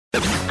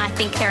I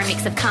think they're a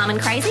mix of calm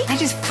and crazy. They're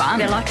just fun.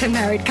 They're like a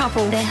married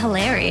couple. They're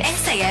hilarious.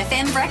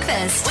 SAFM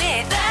Breakfast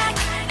with Beck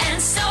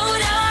and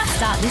Soda.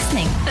 Start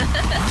listening.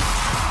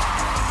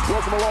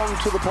 Welcome along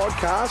to the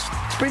podcast.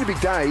 It's been a big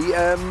day.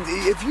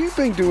 Have you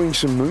been doing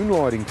some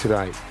moonlighting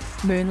today?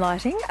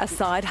 Moonlighting, a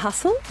side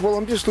hustle. Well,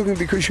 I'm just looking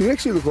because you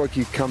actually look like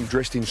you've come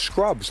dressed in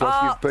scrubs,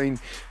 like you've been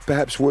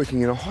perhaps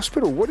working in a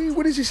hospital. What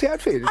is this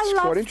outfit? It's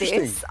quite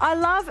interesting. This. I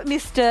love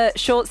Mr.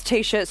 Shorts,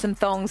 T-shirts and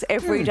thongs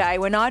every day.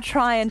 When I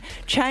try and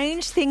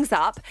change things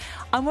up,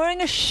 I'm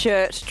wearing a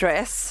shirt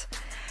dress.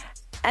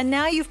 And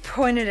now you've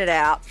pointed it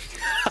out.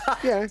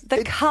 Yeah.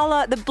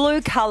 The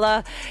blue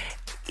colour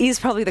is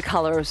probably the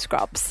colour of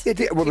scrubs.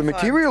 Well, the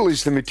material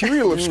is the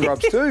material of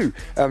scrubs too.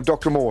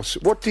 Dr. Morse,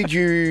 what did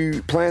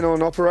you plan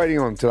on operating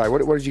on today?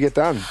 What did you get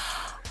done?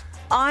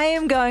 I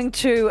am going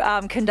to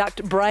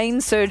conduct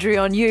brain surgery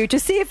on you to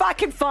see if I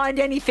can find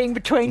anything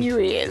between your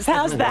ears.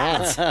 How's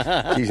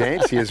that? She's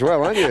antsy as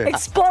well, aren't you?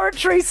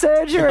 Exploratory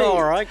surgery.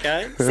 Oh,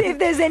 okay. See if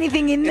there's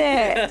anything in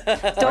there.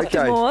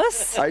 Dr.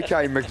 Morse.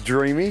 Okay,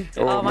 McDreamy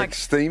or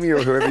McSteamy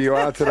or whoever you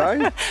are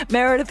today.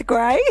 Meredith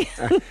Grey.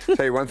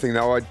 Tell you one thing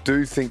though, I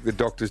do think the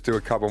doctors do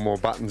a couple more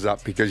buttons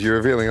up because you're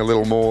revealing a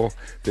little more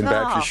than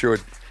perhaps you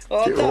should.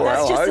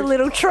 That's just a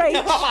little treat.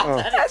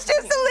 That's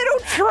just a little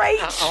treat.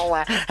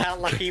 Oh, how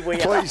lucky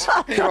we are. Please,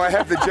 can I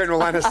have the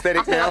general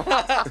anaesthetic now?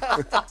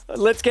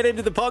 Let's get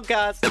into the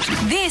podcast.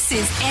 This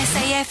is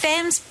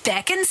SAFM's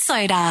Beck and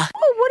Soda.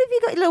 Oh, what have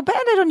you got? A little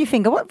band-aid on your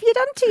finger. What have you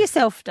done to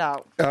yourself,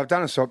 Dale? I've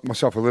done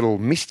myself a little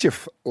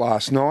mischief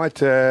last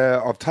night.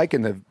 I've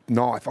taken the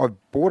knife. I've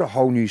bought a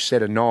whole new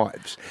set of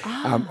knives.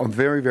 I'm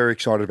very, very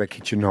excited about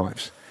kitchen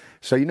knives.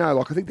 So,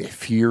 I think they're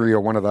Fury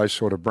or one of those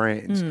sort of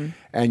brands.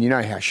 And you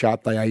know how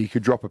sharp they are. You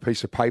could drop a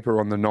piece of paper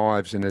on the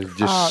knives and it'd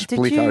just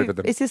split over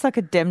them. Is this like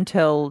a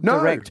Demtel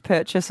direct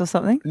purchase or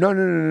something?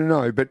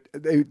 No. But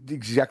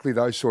exactly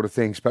those sort of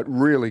things, but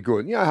really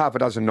good. Half a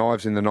dozen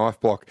knives in the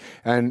knife block.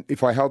 And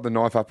if I held the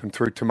knife up and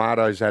threw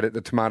tomatoes at it, the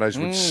tomatoes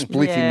would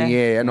split in the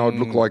air and I'd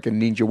look like a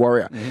ninja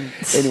warrior.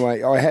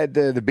 Anyway, I had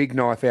the big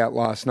knife out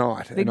last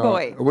night. Big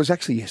boy. It was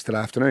actually yesterday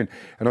afternoon.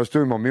 And I was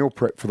doing my meal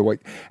prep for the week.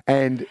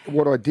 And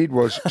what I did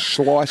was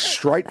slice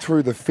straight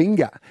through the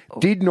finger.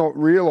 Did not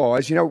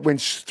realise, it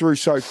went through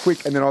so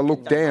quick, and then I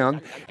looked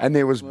down and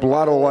there was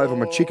blood all over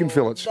my chicken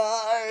fillets.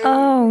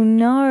 Oh,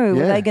 no. Yeah.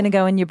 Were they going to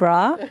go in your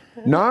bra?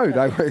 No,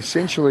 they were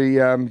essentially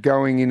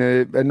going in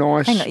a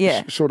nice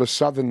sort of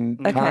southern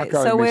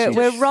taco so message.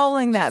 we're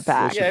rolling that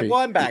back. Yeah,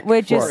 wind back.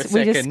 We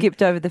just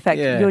skipped over the fact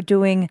that you're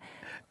doing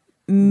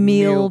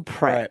meal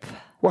prep.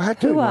 Well, I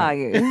had to. Who are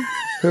you?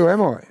 Who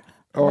am I?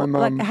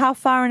 I'm how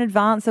far in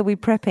advance are we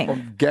prepping?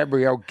 I'm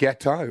Gabrielle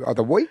Gatto of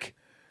the week.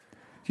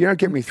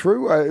 Get me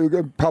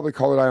through. Public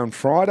holiday on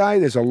Friday.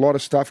 There's a lot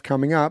of stuff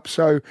coming up.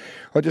 So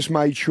I just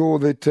made sure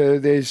that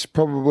there's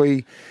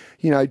probably,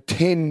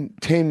 10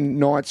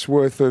 nights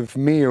worth of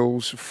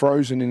meals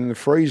frozen in the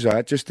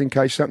freezer just in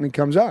case something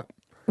comes up.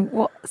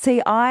 Well,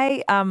 see,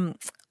 I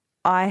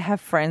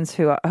have friends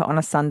who on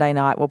a Sunday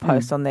night will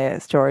post on their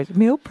stories,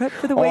 meal prep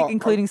for the week,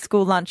 including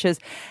school lunches,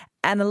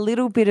 and a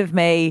little bit of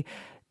me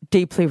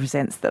deeply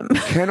resents them.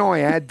 Can I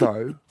add,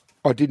 though,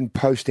 I didn't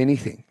post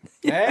anything.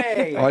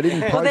 Hey. I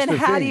didn't post Well, then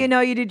how do you know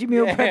you did your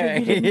meal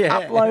prep if you didn't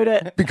upload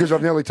it? Because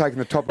I've nearly taken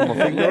the top of my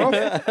finger off.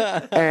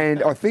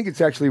 And I think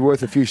it's actually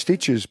worth a few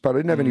stitches, but I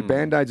didn't have any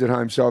Band-Aids at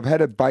home. So I've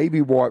had a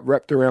baby wipe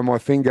wrapped around my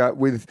finger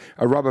with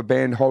a rubber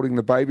band holding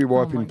the baby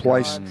wipe in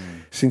place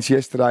since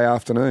yesterday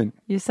afternoon.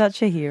 You're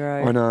such a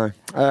hero. I know.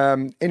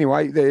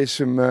 Anyway, there's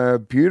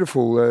some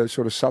beautiful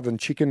sort of southern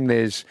chicken.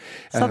 There's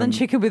southern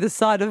chicken with a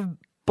side of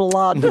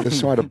blood. With a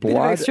side of blood.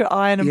 Bit of extra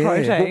iron and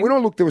protein. But when I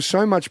looked, there was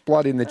so much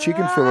blood in the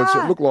chicken fillets,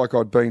 it looked like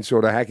I'd been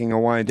sort of hacking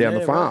away down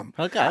the farm.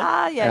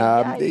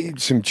 Okay.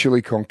 Some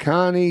chili con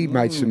carne,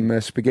 made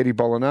some spaghetti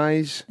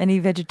bolognese. Any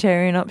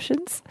vegetarian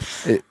options?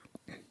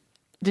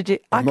 Did you?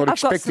 I'm not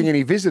expecting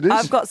any visitors.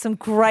 I've got some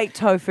great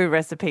tofu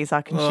recipes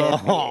I can share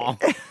with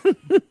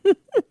you.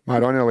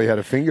 Mate, I nearly had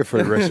a finger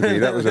food recipe.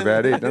 That was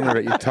about it. Don't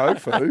worry about your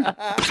tofu.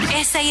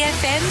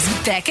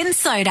 SAFM's Beck and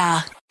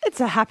Soda. It's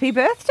a happy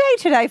birthday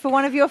today for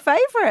one of your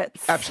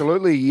favourites.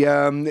 Absolutely. You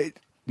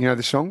know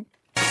the song?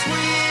 Right.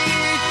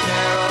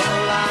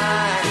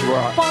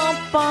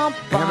 How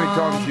many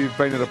times you've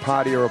been at a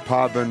party or a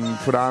pub and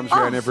put arms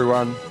around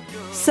everyone?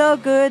 So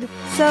good,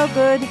 so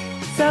good,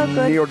 so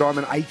good. Neil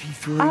Diamond,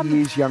 83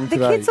 years young the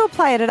today. The kids all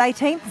play it at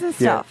 18th and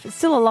stuff. It's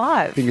still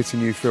alive. I think it's a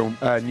new song.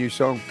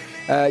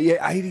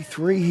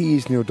 83 he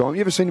is, Neil Diamond.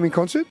 You ever seen him in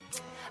concert?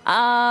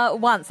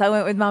 Once. I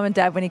went with Mum and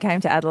Dad when he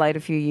came to Adelaide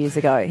a few years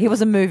ago. He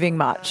wasn't moving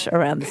much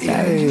around the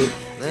stage.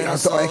 Yeah.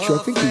 Actually, I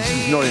think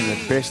he's not in the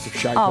best of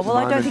shape. Oh, well,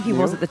 I don't think he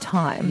was at the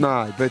time.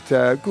 No, but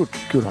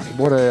good on him.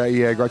 What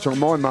a great song.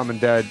 My mum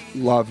and dad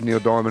love Neil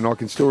Diamond. I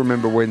can still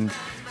remember when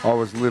I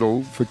was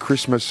little, for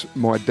Christmas,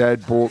 my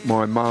dad bought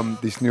my mum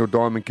this Neil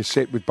Diamond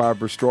cassette with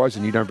Barbara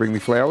Streisand, You Don't Bring Me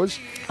Flowers.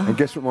 And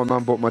guess what my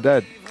mum bought my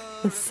dad?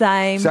 The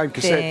same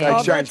cassette. They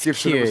exchanged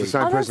gifts and it was the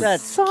same present.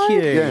 That's so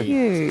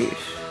cute.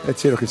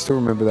 That's it. I can still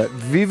remember that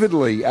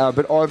vividly.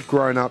 But I've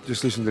grown up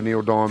just listening to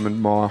Neil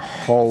Diamond my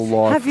whole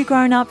life. Have you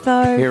grown up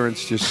though?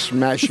 Parents just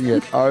smashing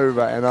it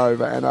over and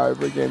over and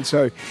over again.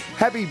 So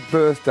happy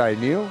birthday,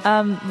 Neil.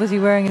 Was he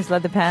wearing his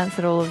leather pants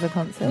at all of the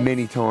concerts?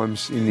 Many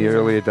times in the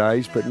earlier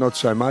days, but not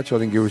so much. I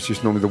think it was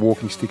just normally the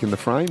walking stick in the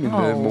frame in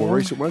the more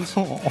recent ones.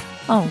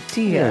 Oh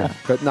dear. Yeah.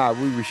 But no,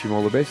 we wish him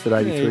all the best at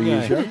 83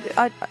 years young.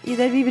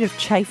 There'd be a bit of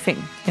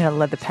chafing in a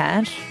leather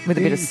pant with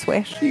a bit of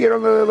sweat. You get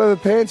on the leather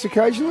pants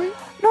occasionally?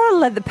 Not a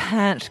leather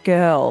pant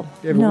girl.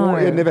 You No.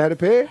 never had a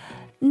pair?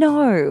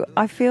 No,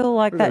 I feel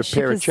like We've got that a ship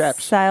pair of has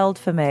chaps. sailed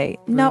for me.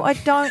 No, I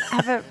don't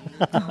have a...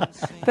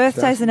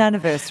 Birthdays and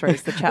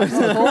anniversaries, the chaps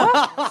are for.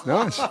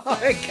 Nice.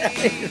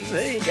 Okay,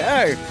 there you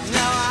go.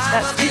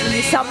 That's giving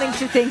you something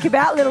to think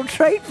about, little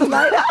treat for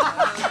later.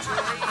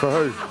 For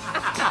who?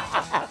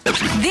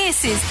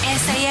 This is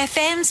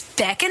SAFM's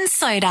Beck and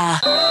Soda.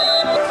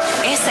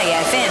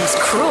 SAFM's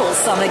Cruel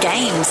Summer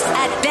Games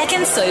at Beck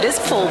and Soda's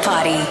Pool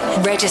Party.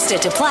 Register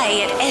to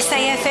play at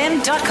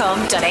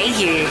safm.com.au.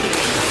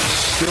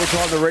 Still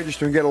time to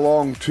register and get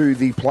along to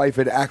the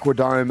Playford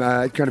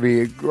Aquadome. It's going to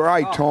be a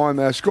great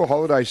time. School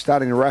holidays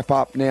starting to wrap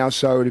up now,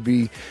 so it'll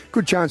be a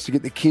good chance to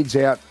get the kids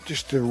out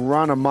just to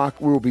run amok.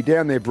 We'll be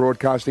down there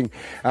broadcasting.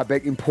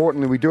 But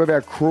importantly, we do have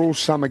our Cruel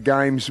Summer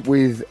Games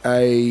with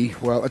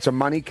it's a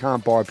money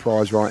can't buy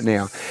prize right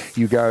now.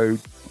 You go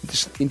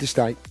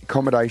interstate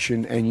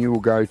accommodation and you will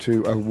go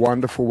to a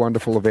wonderful,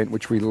 wonderful event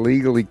which we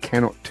legally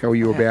cannot tell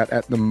you about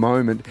at the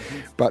moment.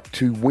 But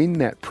to win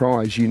that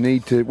prize, you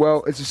need to,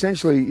 it's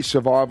essentially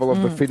survival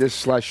of the fittest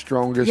 /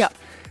 strongest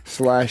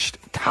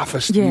 /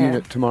 toughest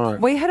unit tomorrow.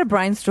 We had a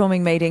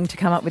brainstorming meeting to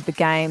come up with the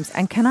games,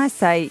 and can I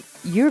say,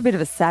 you're a bit of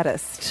a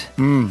sadist.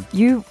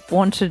 You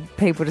wanted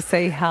people to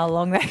see how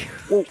long they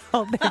could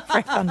hold their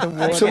breath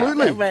underwater.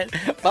 Absolutely.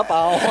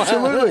 Bye-bye.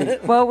 Absolutely.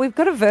 Well, we've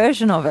got a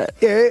version of it.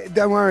 Yeah,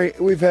 don't worry.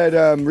 We've had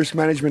risk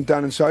management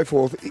done and so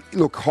forth.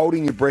 Look,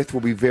 holding your breath will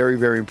be very,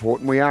 very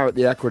important. We are at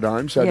the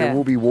Aquadome, so there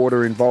will be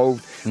water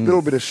involved. A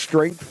little bit of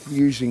strength,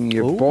 using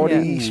your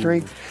body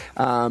strength.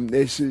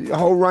 There's a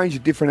whole range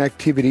of different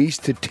activities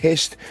to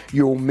test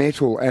your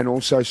mettle and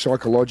also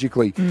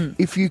psychologically.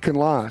 If you can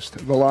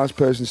last, the last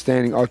person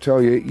standing, I'll tell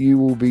you, you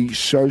will be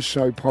so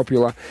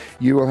popular.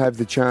 You will have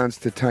the chance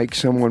to take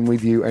someone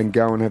with you and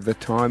go and have the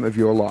time of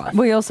your life.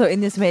 We also,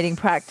 in this meeting,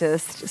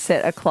 practiced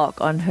set a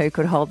clock on who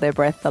could hold their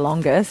breath the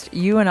longest.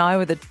 You and I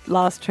were the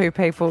last two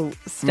people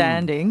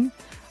standing.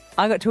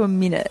 I got to a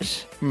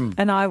minute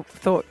and I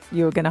thought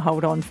you were going to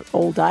hold on for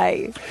all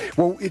day.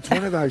 Well, it's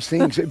one of those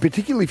things,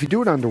 particularly if you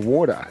do it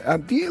underwater.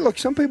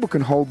 Some people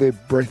can hold their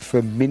breath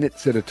for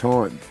minutes at a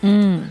time.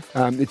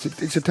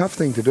 It's a tough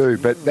thing to do,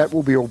 but that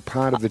will be all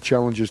part of the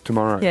challenges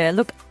tomorrow. Yeah,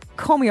 look,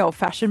 call me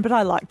old-fashioned, but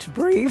I like to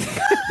breathe.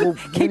 Well,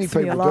 many Keeps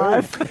me people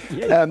alive.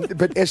 do.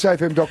 But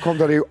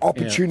safm.com.au,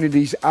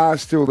 opportunities are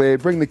still there.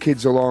 Bring the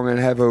kids along and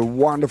have a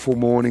wonderful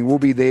morning. We'll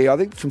be there, I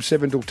think, from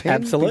 7 till 10.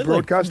 Absolutely.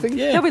 Broadcasting.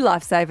 Yeah. They'll be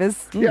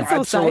lifesavers. Yeah, It's all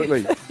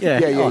absolutely. safe.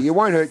 Yeah. You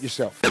won't hurt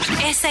yourself.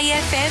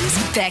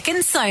 SAFM's Beck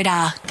and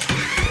Soda.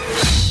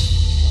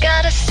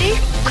 Got a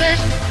secret,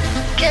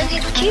 can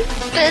you keep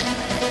it?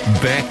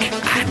 Beck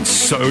and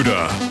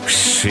Soda.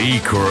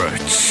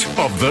 Secrets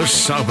of the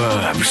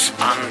suburbs.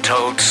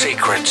 Untold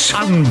secrets.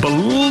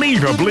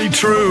 Unbelievably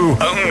true.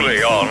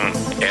 Only on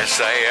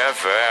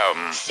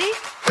SAFM.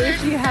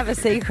 If you have a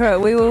secret,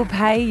 we will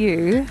pay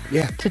you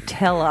Yeah. to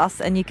tell us,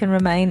 and you can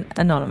remain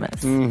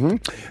anonymous.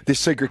 This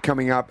secret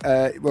coming up,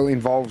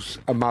 involves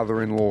a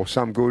mother-in-law.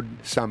 Some good,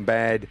 some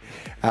bad.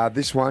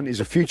 This one is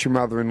a future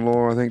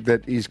mother-in-law, I think,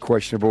 that is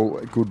questionable.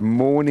 Good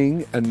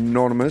morning,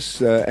 Anonymous.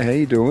 How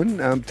you doing?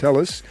 Tell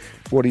us,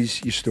 what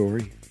is your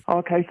story?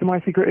 Okay, so my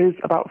secret is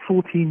about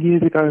 14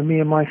 years ago, me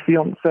and my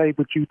fiancé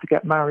were due to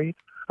get married,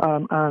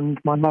 and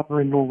my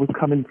mother-in-law was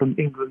coming from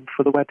England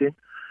for the wedding.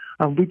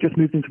 We just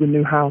moved into a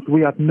new house.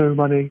 We had no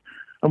money,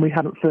 and we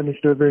hadn't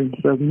furnished her room,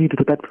 so we needed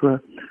a bed for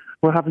her.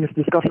 We're having this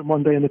discussion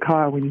one day in the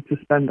car. We need to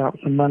spend out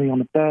some money on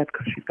a bed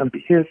because she's going to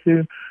be here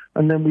soon.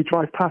 And then we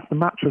drive past the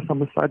mattress on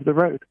the side of the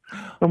road,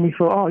 and we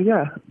thought, oh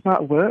yeah,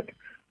 that'll work.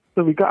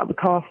 So we got out of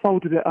the car,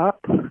 folded it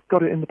up,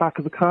 got it in the back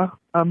of the car,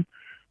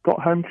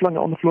 got home, flung it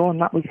on the floor, and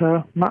that was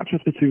her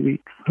mattress for 2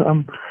 weeks.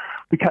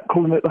 We kept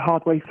calling it the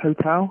Hard Waste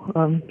Hotel.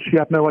 She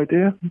had no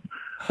idea,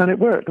 and it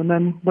worked. And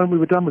then when we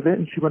were done with it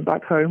and she went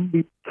back home,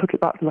 we took it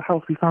back to the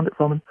house we found it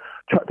from and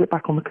chucked it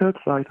back on the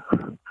curbside.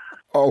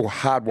 Oh,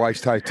 Hard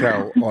Waste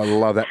Hotel. I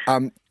love that.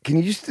 Can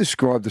you just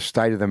describe the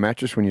state of the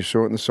mattress when you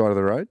saw it on the side of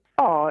the road?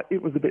 Oh,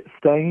 it was a bit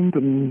stained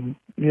and,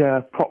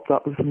 propped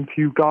up with some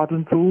few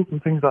garden tools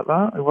and things like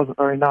that. It wasn't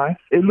very nice.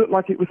 It looked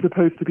like it was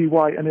supposed to be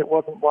white, and it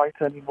wasn't white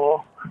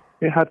anymore.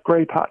 It had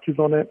grey patches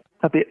on it,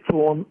 a bit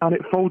torn, and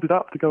it folded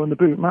up to go in the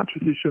boot.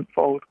 Mattresses shouldn't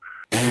fold.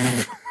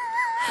 I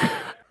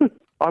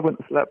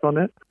wouldn't have slept on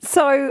it.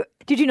 So,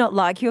 did you not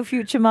like your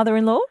future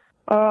mother-in-law?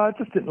 I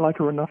just didn't like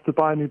her enough to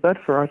buy a new bed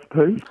for her, I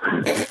suppose.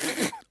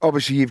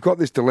 Obviously, you've got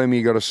this dilemma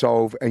you've got to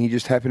solve, and you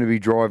just happen to be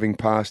driving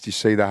past, you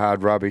see the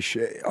hard rubbish.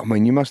 I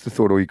mean, you must have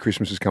thought all your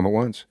Christmases come at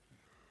once.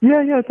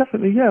 Yeah,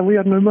 definitely. Yeah, we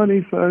had no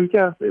money, so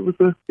yeah, it was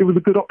a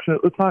good option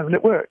at the time, and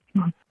it worked.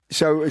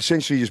 So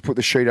essentially, you just put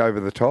the sheet over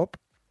the top,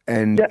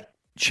 and Yeah.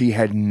 she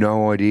had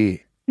no idea.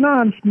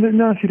 No,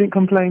 she didn't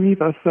complain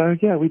either. So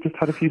yeah, we just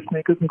had a few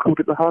sneakers and called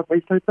it the Hard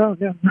Waste Hotel.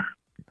 Yeah.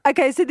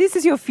 Okay, so this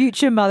is your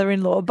future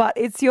mother-in-law, but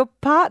it's your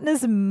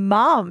partner's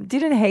mum.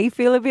 Didn't he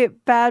feel a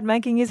bit bad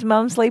making his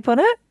mum sleep on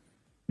it?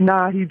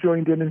 Nah, he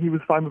joined in and he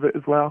was fine with it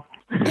as well.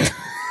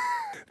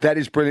 That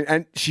is brilliant.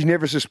 And she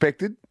never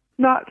suspected?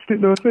 Nah, just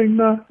didn't know a thing.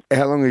 Nah.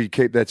 How long did you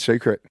keep that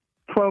secret?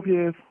 12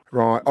 years.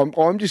 Right.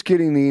 I'm just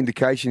getting the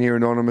indication here,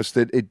 Anonymous,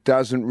 that it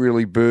doesn't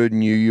really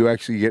burden you. You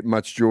actually get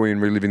much joy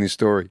in reliving this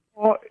story.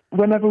 Well,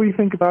 whenever we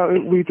think about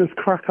it, we just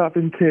crack up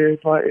in tears.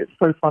 Like, it's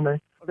so funny.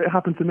 If it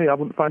happened to me, I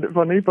wouldn't find it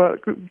funny, but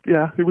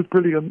yeah, it was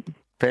brilliant.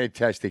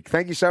 Fantastic.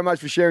 Thank you so much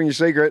for sharing your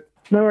secret.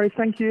 No worries,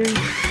 thank you.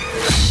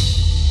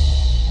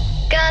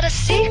 Got a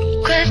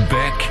secret.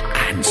 Beck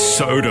and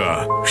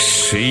Soda.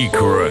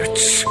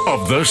 Secrets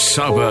of the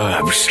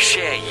suburbs.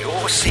 Share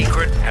your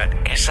secret at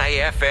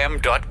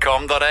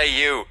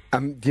safm.com.au.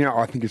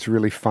 I think it's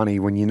really funny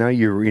when you know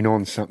you're in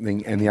on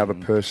something and the other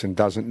person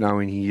doesn't know,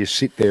 and you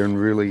sit there and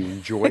really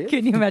enjoy it.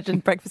 Can you imagine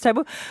breakfast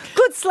table?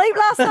 Good sleep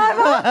last night,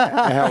 Mark?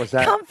 How was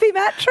that? Comfy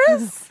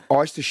mattress?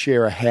 I used to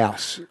share a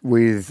house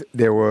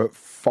there were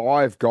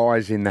 5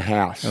 guys in the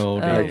house. Oh,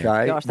 dear.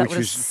 Okay, Gosh, that which would have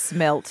was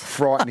smelt.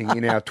 frightening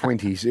in our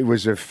 20s. It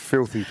was a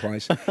filthy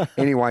place.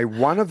 Anyway,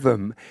 one of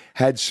them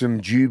had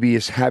some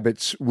dubious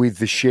habits with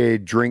the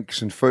shared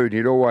drinks and food.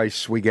 He'd always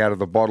swig out of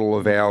the bottle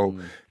of our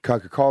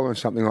Coca-Cola and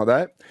something like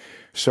that.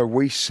 So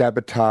we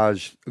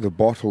sabotaged the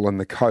bottle and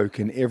the Coke,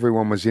 and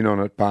everyone was in on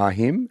it bar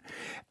him.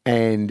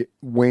 And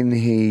when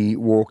he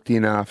walked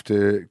in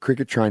after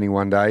cricket training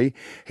one day,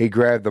 he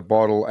grabbed the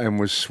bottle and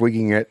was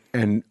swigging it,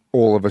 and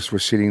all of us were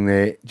sitting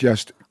there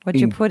just...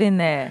 What'd you put in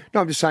there?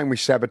 No, I'm just saying we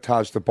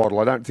sabotaged the bottle.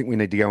 I don't think we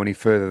need to go any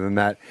further than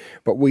that.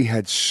 But we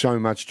had so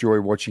much joy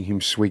watching him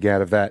swig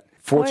out of that.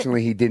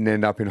 Fortunately, he didn't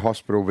end up in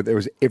hospital, but there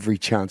was every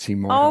chance he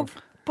might have.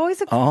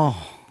 Boys are...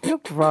 You're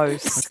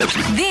gross.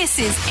 This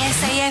is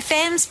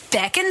SAFM's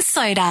Beck and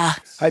Soda.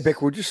 Hey,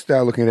 Beck, we're just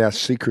looking at our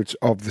secrets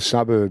of the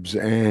suburbs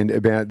and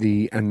about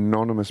the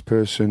anonymous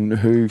person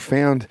who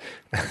found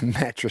a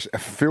mattress, a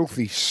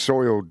filthy,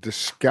 soiled,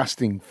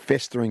 disgusting,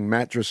 festering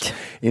mattress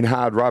in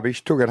hard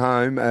rubbish, took it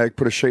home,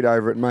 put a sheet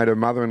over it, and made her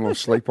mother-in-law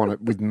sleep on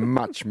it with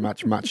much,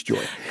 much, much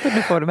joy. Couldn't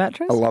afford a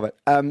mattress. I love it.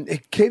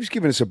 Kev's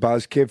given us a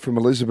buzz, Kev from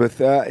Elizabeth.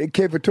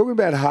 Kev, we're talking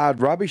about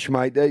hard rubbish,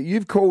 mate.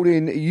 You've called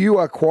in. You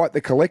are quite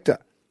the collector.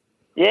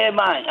 Yeah,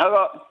 mate. I've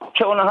got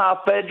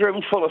 2.5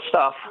 bedrooms full of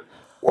stuff.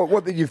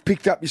 What that you've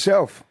picked up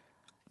yourself?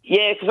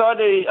 Yeah, because I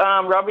do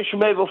rubbish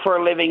removal for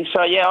a living.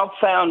 So, yeah, I've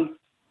found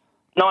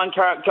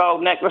 9-carat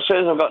gold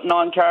necklaces. I've got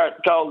 9-carat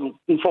gold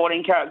and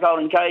 14-carat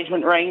gold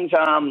engagement rings,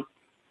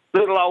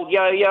 little old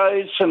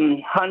yo-yos,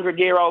 some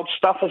 100-year-old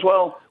stuff as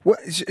well.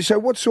 So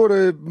what sort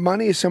of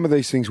money are some of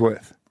these things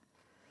worth?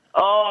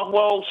 Oh,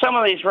 well, some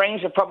of these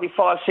rings are probably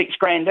 5-6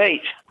 grand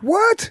each.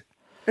 What?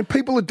 And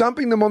people are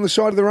dumping them on the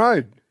side of the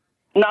road?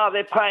 No,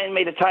 they're paying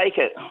me to take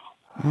it.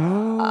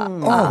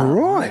 Oh,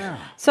 right.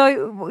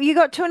 So you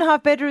got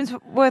 2.5 bedrooms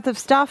worth of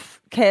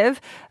stuff, Kev.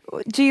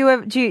 Do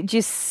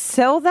you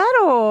sell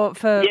that or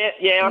for?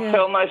 Yeah, I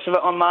sell most of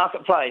it on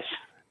Marketplace.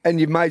 And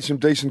you've made some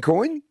decent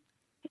coin?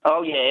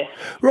 Oh, yeah.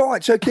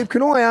 Right. So, Kev,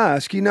 can I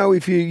ask,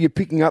 if you're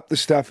picking up the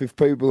stuff, if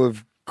people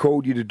have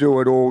called you to do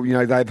it or,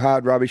 they've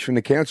hard rubbish from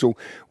the council,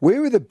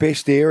 where are the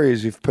best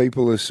areas if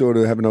people are sort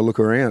of having a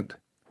look around?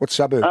 What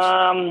suburbs?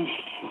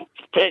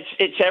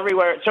 It's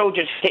everywhere. It's all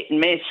just hit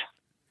and miss.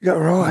 Yeah,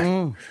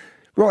 right.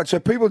 Right, so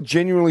people are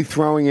genuinely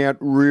throwing out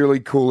really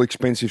cool,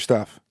 expensive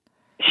stuff.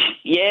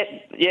 Yeah.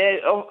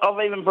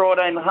 I've even brought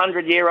in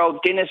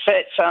 100-year-old dinner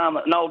sets,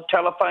 an old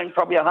telephone,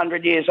 probably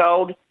 100 years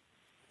old.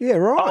 Yeah,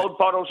 right. Old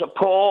bottles of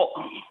port.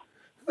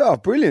 Oh,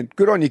 brilliant.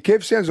 Good on you,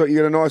 Kev. Sounds like you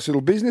got a nice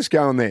little business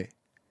going there.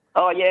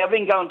 Oh, yeah, I've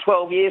been going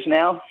 12 years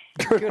now.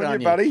 Good on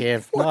you, buddy.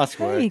 Kev. Nice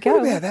work. There you go.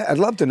 What about that? I'd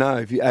love to know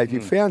if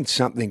you found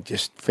something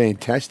just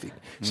fantastic,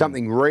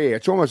 something rare.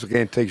 It's almost like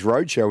Antiques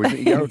Roadshow, isn't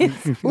it? You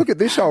go, look at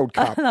this old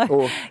cup.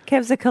 Or,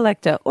 Kev's a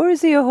collector, or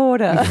is he a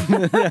hoarder?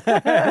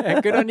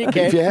 Good on you,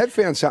 Kev. if you have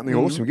found something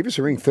awesome, give us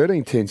a ring,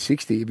 13 10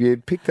 60. If you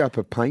picked up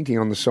a painting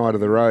on the side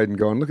of the road and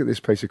gone, look at this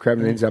piece of crap,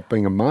 and it ends up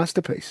being a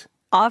masterpiece.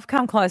 I've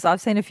come close. I've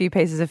seen a few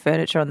pieces of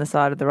furniture on the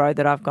side of the road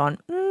that I've gone,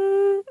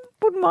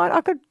 wouldn't mind.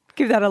 I could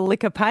give that a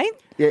lick of paint.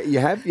 Yeah, you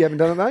have? You haven't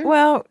done it, though?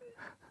 Well,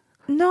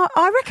 no,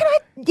 I reckon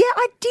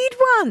I did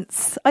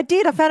once. I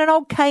did. I found an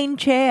old cane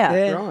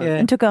chair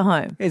and took her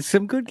home. It's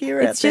some good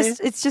gear out there.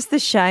 It's just the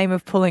shame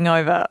of pulling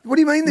over. What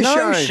do you mean the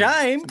No shame?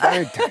 shame.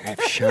 Don't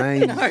have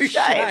shame. No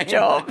Shame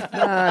job.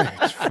 No,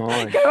 it's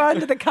fine. Go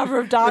under the cover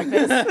of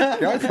darkness.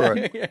 Go for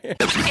it.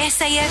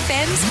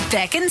 SAFM's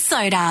Beck and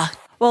Soda.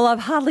 Well, I've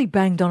hardly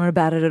banged on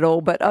about it at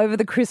all, but over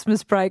the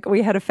Christmas break,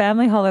 we had a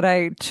family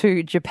holiday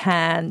to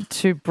Japan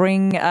to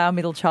bring our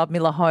middle child,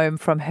 Mila, home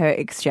from her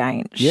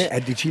exchange. Yeah,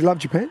 did she love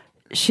Japan?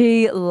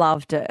 She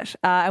loved it,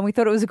 and we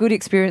thought it was a good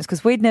experience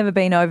because we'd never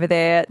been over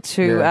there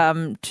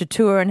to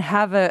tour and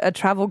have a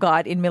travel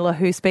guide in Miller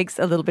who speaks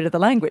a little bit of the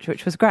language,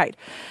 which was great.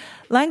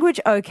 Language,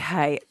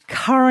 okay.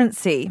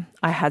 Currency,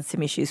 I had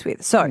some issues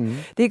with. So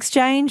the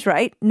exchange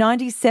rate,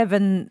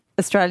 97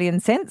 Australian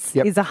cents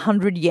is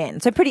 100 yen.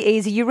 So pretty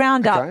easy. You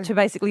round up to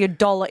basically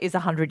 $1 is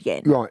 100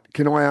 yen. Right.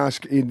 Can I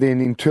ask then,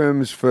 in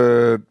terms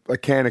for a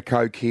can of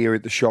Coke here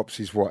at the shops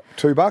is what,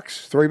 $2,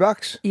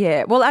 $3?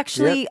 Yeah. Well,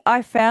 actually,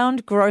 I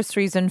found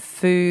groceries and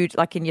food,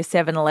 like in your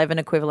 7-Eleven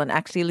equivalent,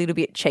 actually a little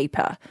bit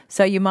cheaper.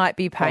 So you might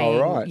be paying.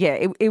 Oh, right.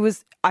 Yeah, it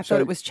was. I thought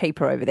it was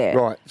cheaper over there.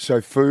 Right.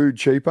 So food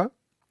cheaper.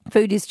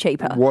 Food is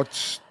cheaper.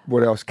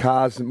 What else?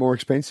 Cars more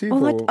expensive?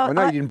 Well, I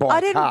know you didn't buy I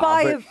a didn't car.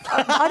 buy a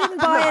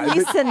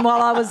Nissan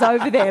while I was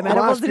over there, man.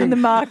 I wasn't in the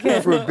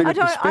market. For a bit of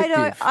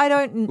perspective. I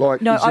don't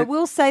Like, no, I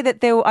will say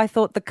that I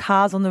thought the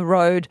cars on the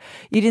road,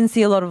 you didn't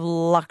see a lot of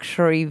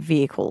luxury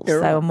vehicles. Yeah,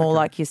 right, they were more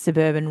like your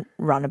suburban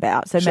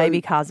runabout. So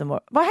maybe cars are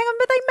more. Well, hang on,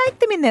 but they make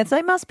them in there, so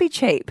they must be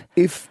cheap.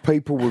 If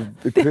people were...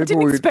 If I people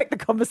didn't were, expect the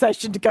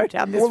conversation to go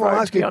down this road,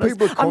 I'm to be asking, honest.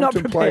 people are I'm not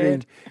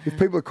prepared. if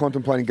people are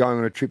contemplating going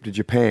on a trip to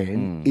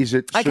Japan, is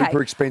it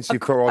super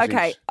expensive for Aussies?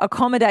 Okay,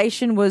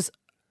 accommodation was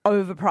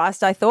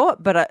overpriced, I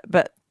thought, but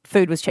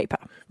food was cheaper.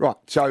 Right,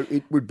 so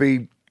it would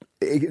be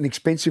an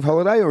expensive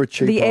holiday or a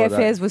cheap The holiday?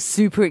 airfares were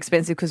super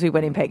expensive because we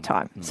went in peak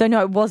time. So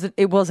no,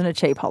 it wasn't a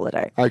cheap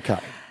holiday. Okay.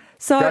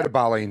 So Go to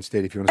Bali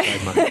instead if you want to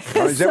save money.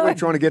 Is that what you're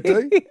trying to get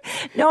to?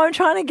 No, I'm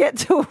trying to get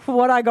to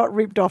what I got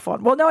ripped off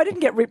on. Well, no, I didn't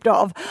get ripped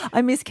off.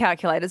 I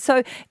miscalculated.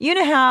 So you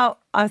know how,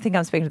 I think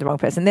I'm speaking to the wrong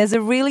person. There's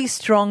a really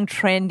strong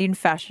trend in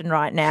fashion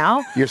right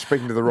now. You're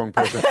speaking to the wrong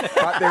person.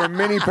 But there are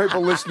many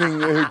people listening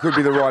who could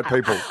be the right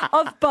people.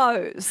 Of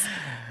bows.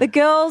 The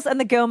girls and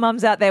the girl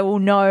mums out there will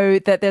know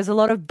that there's a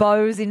lot of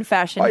bows in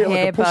fashion, like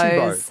hair a pussy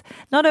bow. bows.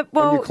 Not a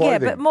well, your yeah,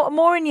 clothing. but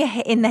more in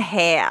in the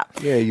hair.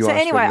 Yeah, you so are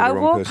anyway, speaking to I the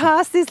wrong walked person.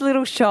 past this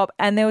little shop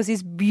and there was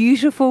this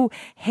beautiful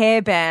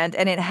hairband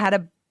and it had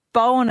a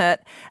bow on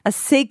it, a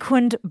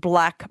sequined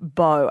black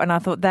bow. And I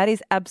thought that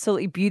is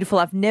absolutely beautiful.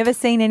 I've never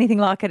seen anything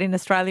like it in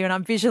Australia. And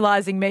I'm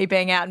visualising me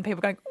being out and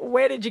people going,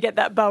 where did you get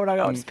that bow? And I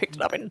go, I just picked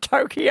it up in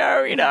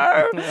Tokyo, you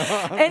know.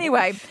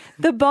 Anyway,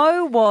 the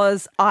bow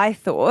was, I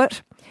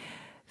thought,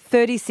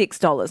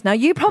 $36. Now,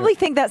 you probably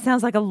think that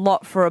sounds like a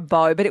lot for a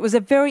bow, but it was a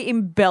very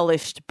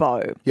embellished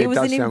bow. Yeah, it was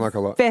it does an sound like a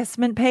lot.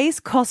 investment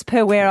piece, cost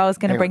per wear. I was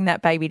going to bring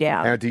that baby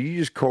down. Now, do you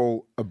just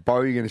call a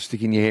bow you're going to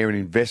stick in your hair an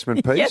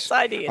investment piece? Yes,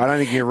 I did. I don't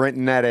think you're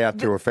renting that out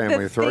to a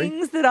family of three.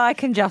 Things that I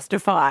can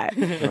justify.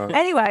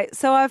 Anyway,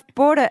 so I've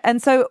bought it. And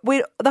so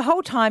the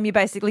whole time you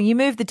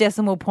move the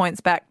decimal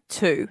points back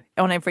 2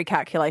 on every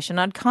calculation.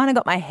 I'd kind of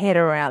got my head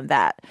around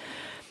that.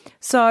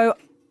 So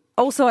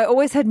also, I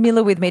always had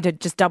Miller with me to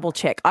just double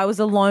check. I was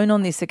alone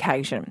on this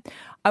occasion.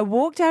 I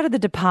walked out of the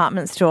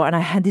department store and I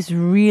had this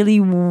really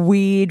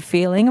weird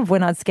feeling of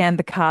when I'd scanned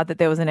the card that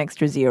there was an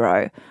extra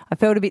zero. I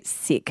felt a bit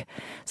sick.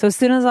 So as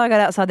soon as I got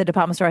outside the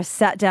department store, I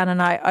sat down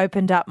and I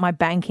opened up my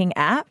banking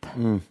app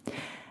and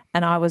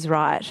I was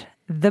right.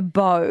 The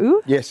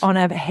bow on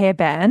a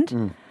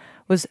hairband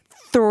was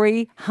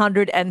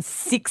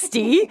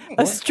 360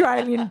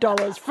 Australian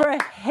dollars for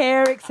a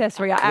hair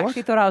accessory. I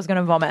actually thought I was going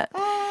to vomit.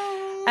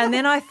 And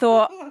then I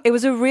thought it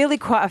was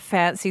quite a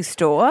fancy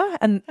store,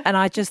 and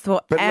I just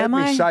thought, But let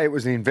me say it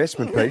was an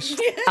investment piece.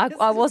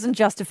 I wasn't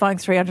justifying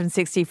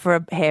 360 for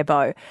a hair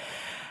bow.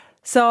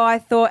 So I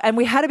thought, and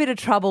we had a bit of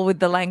trouble with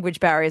the language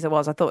barriers.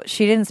 I thought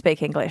she didn't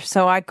speak English.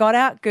 So I got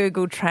out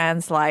Google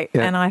Translate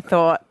and I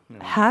thought,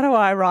 how do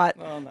I write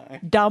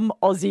dumb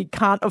Aussie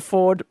can't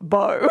afford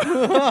bow?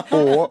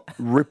 Or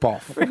rip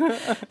off.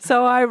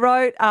 So I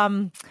wrote,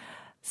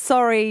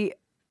 sorry,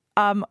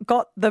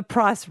 got the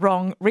price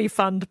wrong,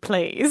 refund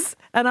please.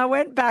 And I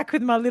went back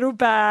with my little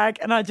bag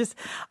and I was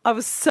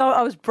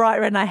bright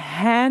red and I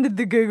handed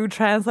the Google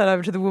Translate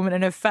over to the woman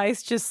and her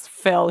face just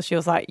fell. She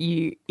was like,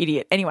 you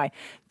idiot. Anyway,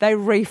 they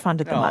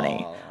refunded the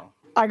money.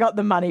 I got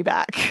the money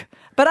back.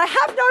 But I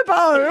have no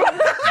bow.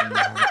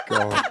 Oh,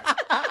 God.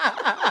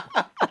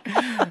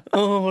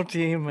 Oh,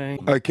 dear me.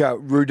 Okay,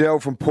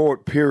 Rudell from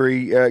Port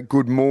Pirie,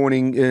 good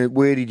morning.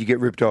 Where did you get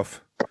ripped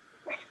off?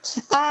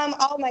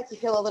 I'll make you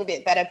feel a little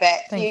bit better,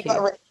 Becs. Thank you.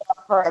 Got ripped off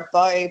for a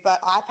bow, but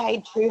I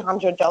paid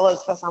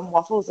 $200 for some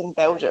waffles in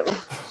Belgium.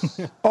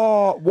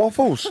 Oh,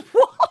 waffles.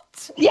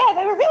 What? Yeah,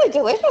 they were really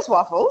delicious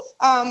waffles.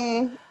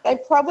 They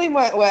probably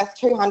weren't worth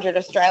 200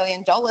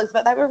 Australian dollars,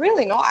 but they were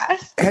really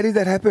nice. How did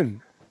that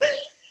happen?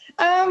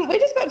 We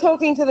just got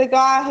talking to the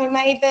guy who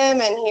made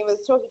them, and he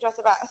was talking to us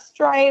about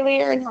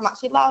Australia and how much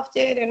he loved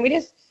it, and we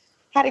just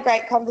had a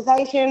great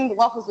conversation. The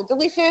waffles were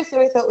delicious, so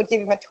we thought we'd give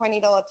him a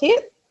 $20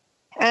 tip.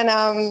 And,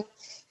 I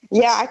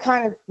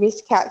kind of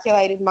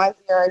miscalculated my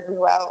zeros as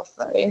well,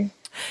 so...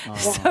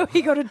 So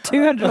he got a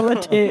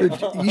 $200 tip.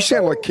 You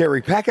sound like Kerry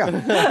Packer.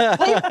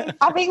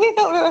 I think we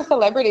thought we were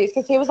celebrities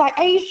because he was like,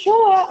 are you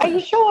sure? Are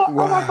you sure?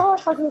 Wow. Oh, my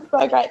gosh, I was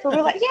so grateful. We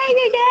were like, yeah,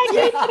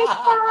 it's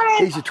fine.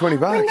 Here's your $20.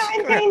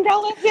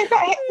 $19. We've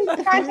got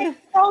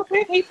 $19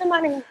 with heaps of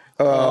money.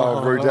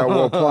 Oh, Rudell,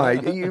 well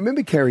played. You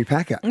remember Kerry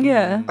Packer?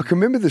 Yeah. I can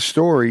remember the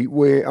story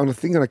where, on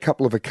a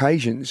couple of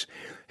occasions,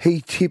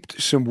 he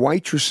tipped some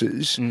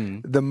waitresses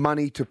the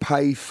money to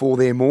pay for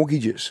their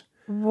mortgages.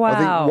 Wow. I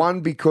think one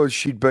because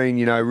she'd been,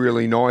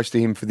 really nice to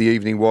him for the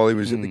evening while he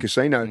was at the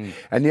casino,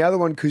 and the other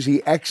one because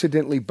he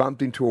accidentally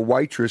bumped into a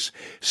waitress,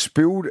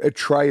 spilled a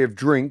tray of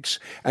drinks,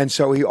 and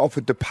so he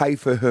offered to pay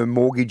for her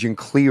mortgage and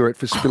clear it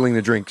for spilling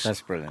the drinks.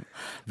 That's brilliant.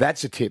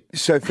 That's a tip.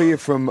 Sophia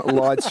from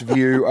Lights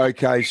View.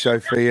 Okay,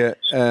 Sophia,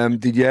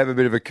 did you have a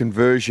bit of a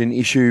conversion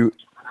issue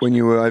when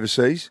you were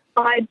overseas?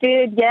 I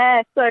did,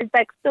 yeah. So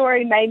Beck's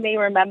story made me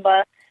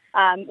remember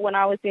when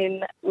I was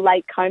in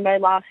Lake Como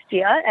last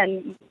year,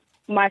 and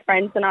my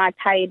friends and I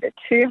paid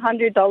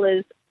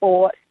 $200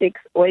 for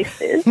 6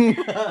 oysters.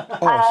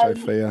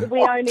 Sophia.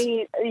 We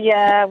only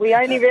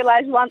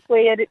realised once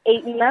we had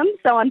eaten them.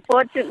 So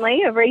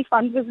unfortunately, a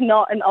refund was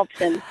not an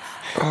option.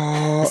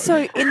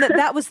 So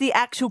that was the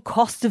actual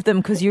cost of them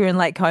because you were in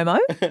Lake Como?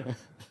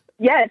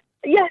 Yes.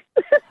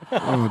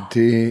 Oh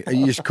dear!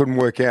 You just couldn't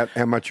work out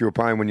how much you were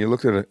paying when you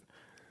looked at it.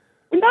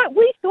 No,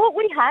 we thought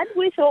we had.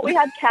 We thought we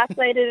had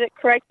calculated it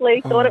correctly,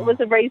 thought it was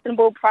a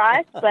reasonable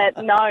price, but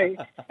no,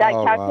 that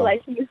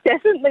calculation was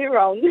definitely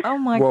wrong. Oh,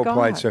 my God. God. Well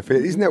played, Sophia.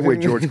 Isn't that where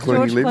George Clooney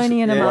lives? George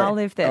Clooney and Amal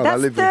live there.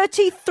 That's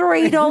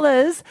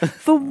 $33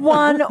 for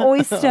one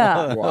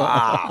oyster.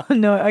 Wow.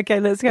 No, okay,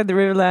 let's go to the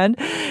Riverland.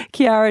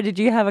 Kiara, did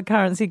you have a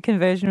currency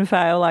conversion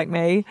fail like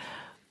me?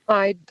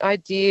 I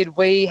did.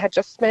 We had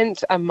just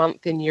spent a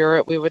month in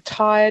Europe. We were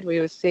tired.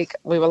 We were sick.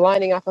 We were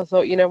lining up. I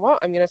thought, you know what?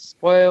 I'm going to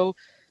spoil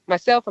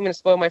myself. I'm going to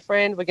spoil my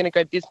friend. We're going to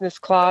go business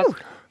class. Ooh,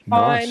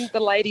 nice. Fine. The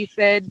lady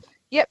said,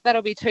 yep,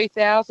 that'll be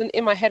 $2,000.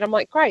 In my head, I'm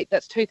like, great,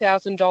 that's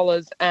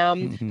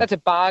 $2,000. That's a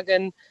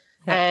bargain.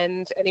 Yeah.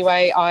 And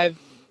anyway, I've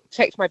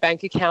checked my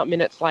bank account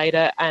minutes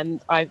later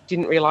and I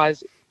didn't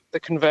realise the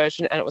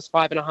conversion, and it was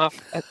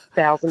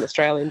 $5,500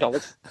 Australian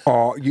dollars.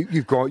 Oh,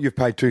 you've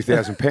paid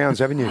 £2,000,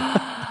 haven't you?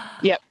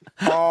 Yep.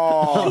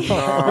 Oh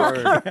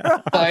no!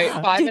 So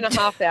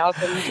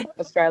 $5,500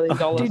 Australian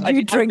dollars. Did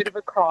you drink a bit of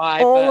a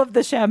cry, all of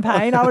the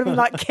champagne? I would have been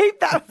like, keep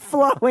that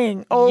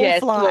flowing all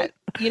flight.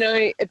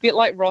 Look, a bit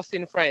like Ross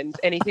in Friends.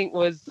 Anything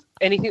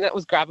that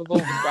was grabbable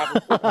was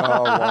grabbable.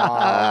 Oh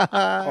wow!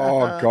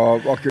 Oh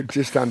God! I could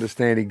just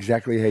understand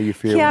exactly how you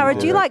feel. Kiara,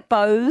 do you like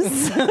bows?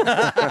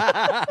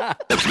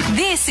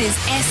 This is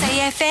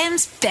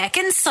SAFM's Beck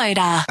and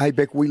Soda. Hey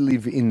Beck, we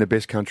live in the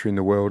best country in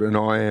the world, and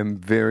I am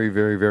very,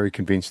 very, very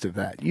convinced of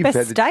that.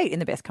 Best state in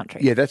the best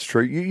country. Yeah, that's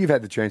true. You've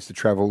had the chance to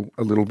travel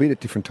a little bit at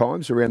different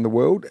times around the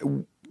world.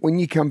 When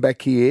you come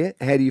back here,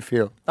 how do you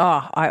feel?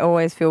 Oh, I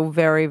always feel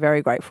very,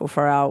 very grateful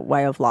for our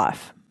way of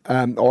life.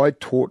 I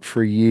taught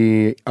for a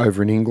year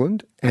over in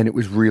England, and it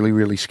was really,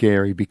 really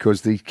scary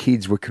because the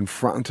kids were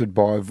confronted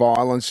by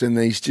violence and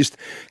these just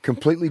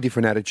completely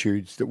different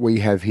attitudes that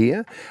we have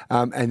here.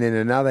 And then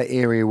another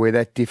area where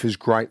that differs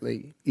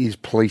greatly is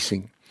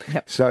policing.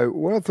 Yep. So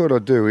what I thought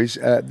I'd do is,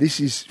 this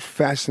is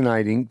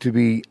fascinating to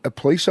be a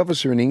police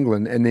officer in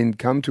England and then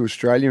come to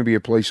Australia and be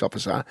a police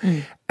officer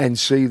and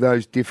see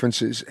those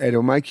differences.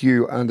 It'll make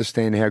you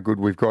understand how good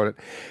we've got it.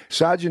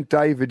 Sergeant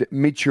David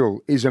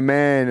Mitchell is a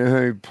man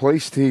who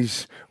policed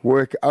his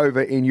work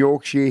over in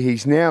Yorkshire.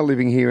 He's now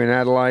living here in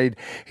Adelaide.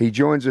 He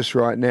joins us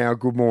right now.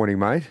 Good morning,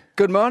 mate.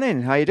 Good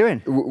morning. How are you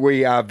doing?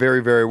 We are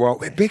very, very well.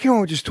 Beck and I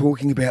were just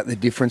talking about the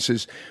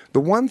differences.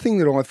 The one thing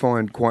that I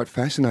find quite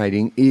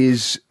fascinating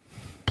is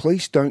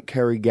police don't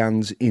carry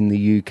guns in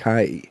the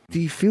UK.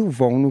 Do you feel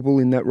vulnerable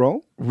in that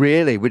role?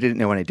 Really, we didn't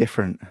know any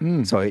different.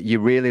 So you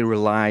really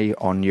rely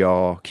on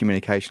your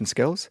communication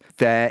skills.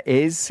 There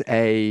is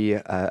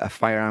a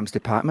firearms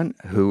department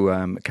who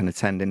can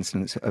attend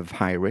incidents of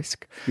high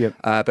risk. Yep.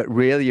 But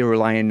really you're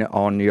relying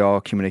on your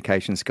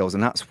communication skills.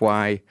 And that's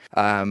why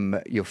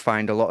you'll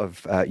find a lot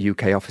of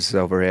UK officers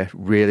over here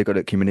really good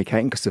at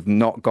communicating because they've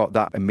not got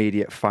that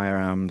immediate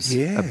firearms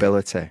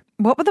ability.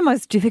 What were the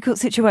most difficult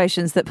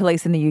situations that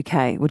police in the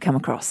UK would come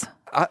across?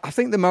 I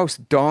think the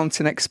most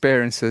daunting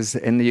experiences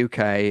in the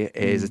UK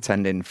is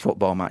attending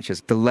football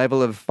matches. The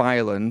level of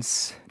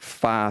violence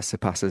far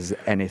surpasses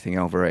anything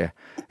over here.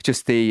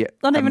 Just the...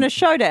 Not even a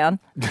showdown.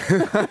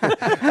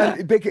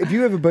 Beck, have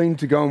you ever been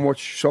to go and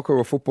watch soccer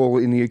or football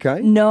in the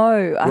UK?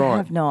 No, I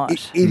have not.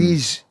 It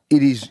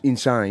is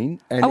insane.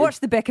 And I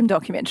watched the Beckham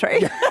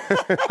documentary.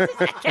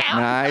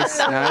 Nice.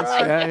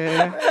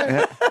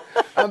 Yeah.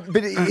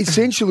 But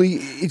essentially,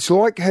 it's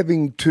like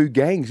having two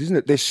gangs, isn't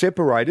it? They're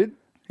separated.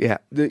 Yeah.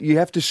 You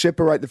have to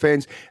separate the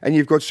fans, and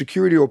you've got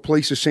security or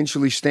police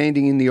essentially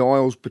standing in the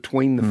aisles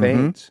between the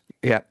fans.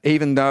 Yeah,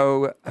 even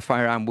though a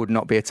firearm would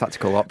not be a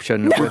tactical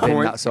option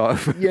within that sort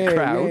of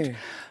crowd. Yeah.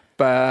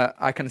 But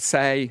I can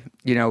say,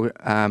 in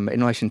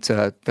relation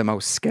to the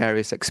most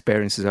scariest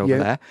experiences over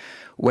there,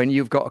 when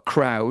you've got a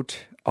crowd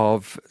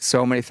of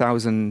so many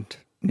thousand,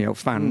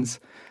 fans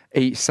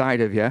each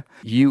side of you,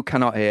 you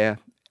cannot hear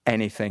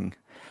anything.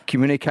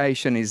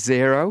 Communication is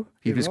zero.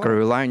 You've just got to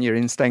rely on your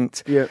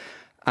instinct. Yeah.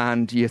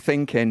 And you're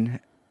thinking,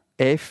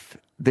 if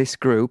this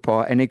group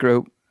or any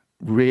group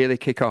really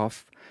kick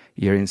off,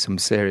 you're in some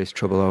serious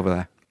trouble over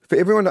there. For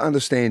everyone to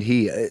understand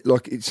here,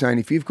 like it's saying,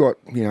 if you've got,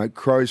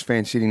 Crows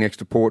fans sitting next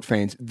to Port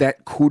fans,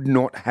 that could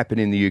not happen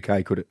in the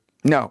UK, could it?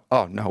 No.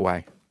 Oh, no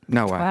way.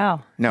 No way.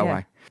 Wow. No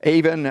way.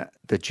 Even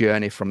the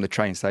journey from the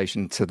train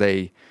station to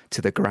the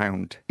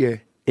ground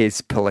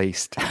is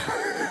policed.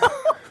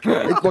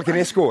 It's like an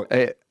escort.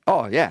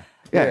 Yeah,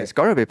 it's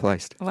got to be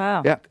policed.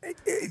 Wow. Yeah.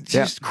 It's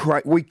just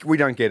crazy. We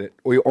don't get it.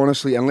 We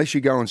honestly, unless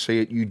you go and see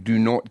it, you do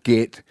not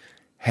get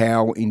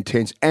how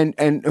intense and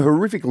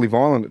horrifically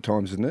violent at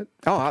times, isn't it?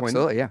 Oh,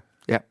 absolutely, yeah.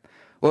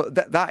 Well,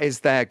 that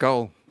is their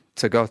goal,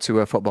 to go to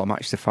a football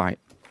match to fight.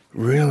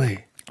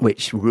 Really?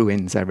 Which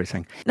ruins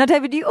everything. Now,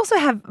 David, you also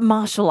have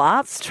martial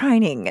arts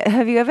training.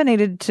 Have you ever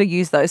needed to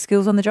use those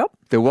skills on the job?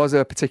 There was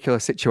a particular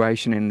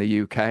situation in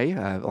the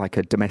UK, like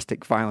a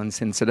domestic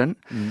violence incident,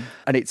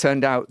 and it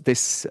turned out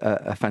this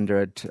offender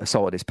had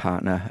assaulted his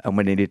partner, and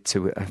we needed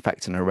to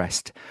effect an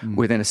arrest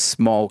within a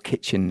small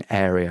kitchen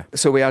area.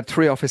 So we had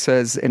 3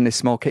 officers in this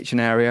small kitchen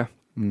area.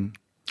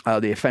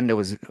 The offender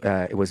was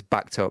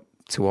backed up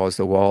towards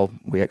the wall.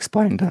 We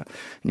explained that,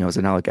 it was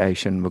an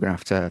allegation, we're going to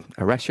have to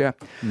arrest you.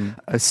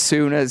 As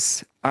soon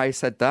as I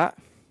said that,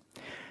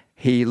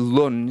 he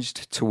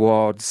lunged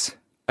towards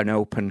an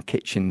open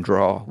kitchen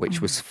drawer,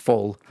 which was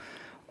full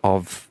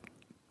of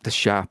the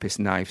sharpest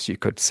knives you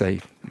could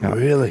see.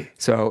 Really?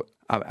 So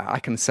I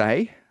can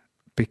say,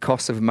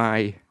 because of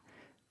my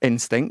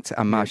instinct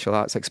and martial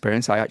arts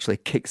experience, I actually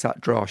kicked that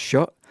drawer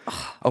shut.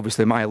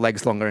 Obviously, my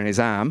leg's longer than his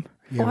arm.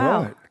 Yeah,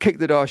 wow. right. Kicked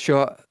the door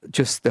shut,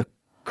 just the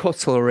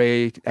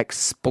cutlery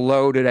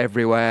exploded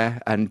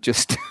everywhere and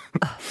just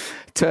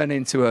turned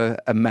into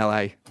a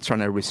melee trying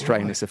to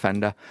restrain this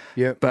offender.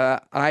 Yeah.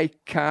 But I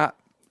can't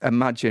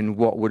imagine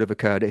what would have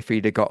occurred if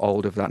he'd have got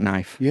hold of that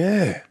knife.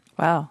 Yeah.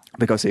 Wow.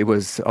 Because he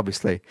was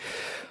obviously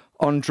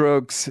on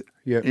drugs,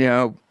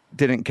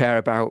 didn't care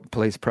about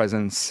police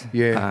presence.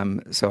 Yeah.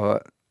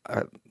 So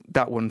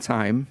that one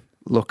time,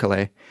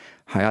 luckily,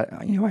 I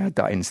had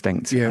that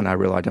instinct and I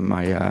relied on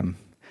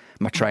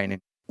my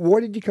training.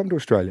 Why did you come to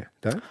Australia,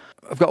 Dave?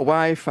 I've got a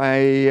wife.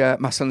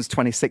 My son's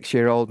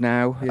 26-year-old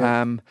now.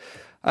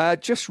 Yeah.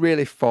 Just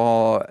really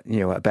for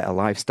a better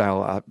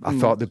lifestyle. I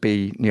thought there'd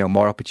be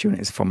more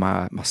opportunities for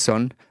my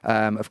son.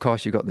 Of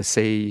course, you've got the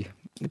sea,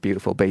 the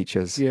beautiful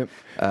beaches,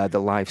 the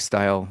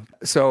lifestyle.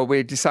 So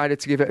we decided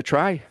to give it a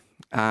try,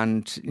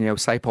 and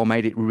SAPOL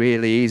made it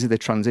really easy, the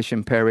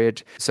transition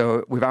period.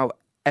 So without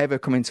ever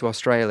coming to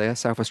Australia,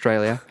 South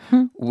Australia,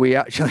 we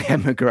actually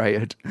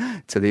emigrated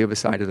to the other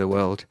side of the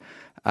world.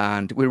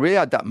 And we really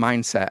had that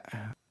mindset,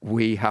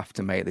 we have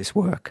to make this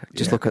work.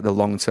 Just look at the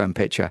long-term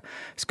picture.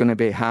 It's going to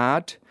be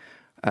hard,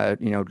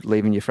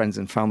 leaving your friends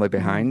and family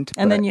behind.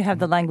 And then you have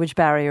the language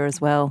barrier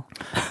as well.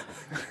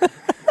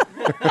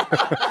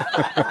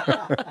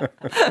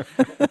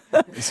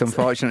 It's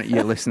unfortunate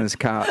your listeners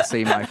can't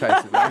see my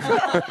face.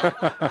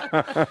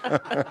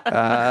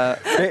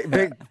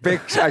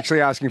 Beck's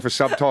actually asking for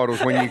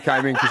subtitles when you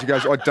came in because she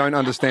goes, I don't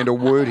understand a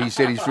word he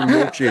said. He's from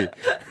Yorkshire.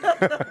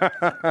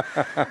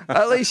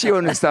 At least you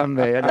understand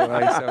me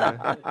anyway.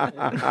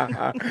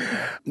 So.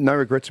 No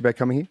regrets about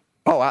coming here?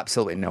 Oh,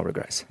 absolutely no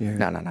regrets. Yeah.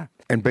 No.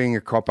 And being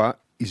a copper,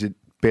 is it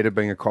better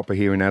being a copper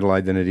here in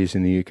Adelaide than it is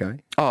in the UK?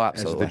 Oh,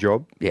 absolutely. As the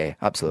job? Yeah,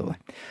 absolutely.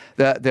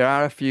 There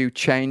are a few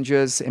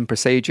changes in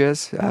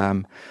procedures.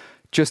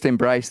 Just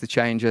embrace the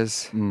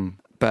changes.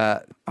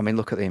 But,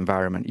 look at the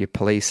environment. You're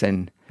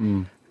policing.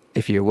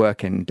 If you're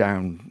working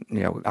down,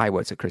 I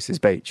worked at Christie's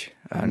Beach,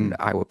 and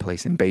I were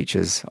policing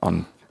beaches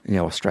on,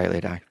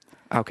 Australia Day.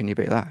 How can you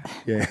beat that?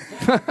 Yeah.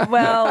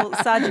 Well,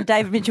 Sergeant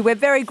David Mitchell, we're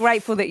very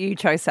grateful that you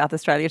chose South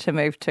Australia to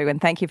move to,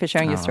 and thank you for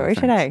sharing your story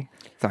today.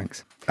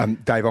 Thanks.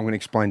 Dave, I'm going to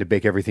explain to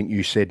Beck everything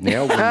you said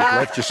now when you've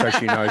left, just so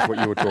she knows what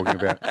you were talking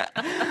about.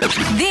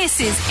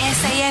 This is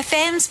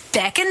SAFM's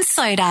Beck and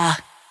Soda.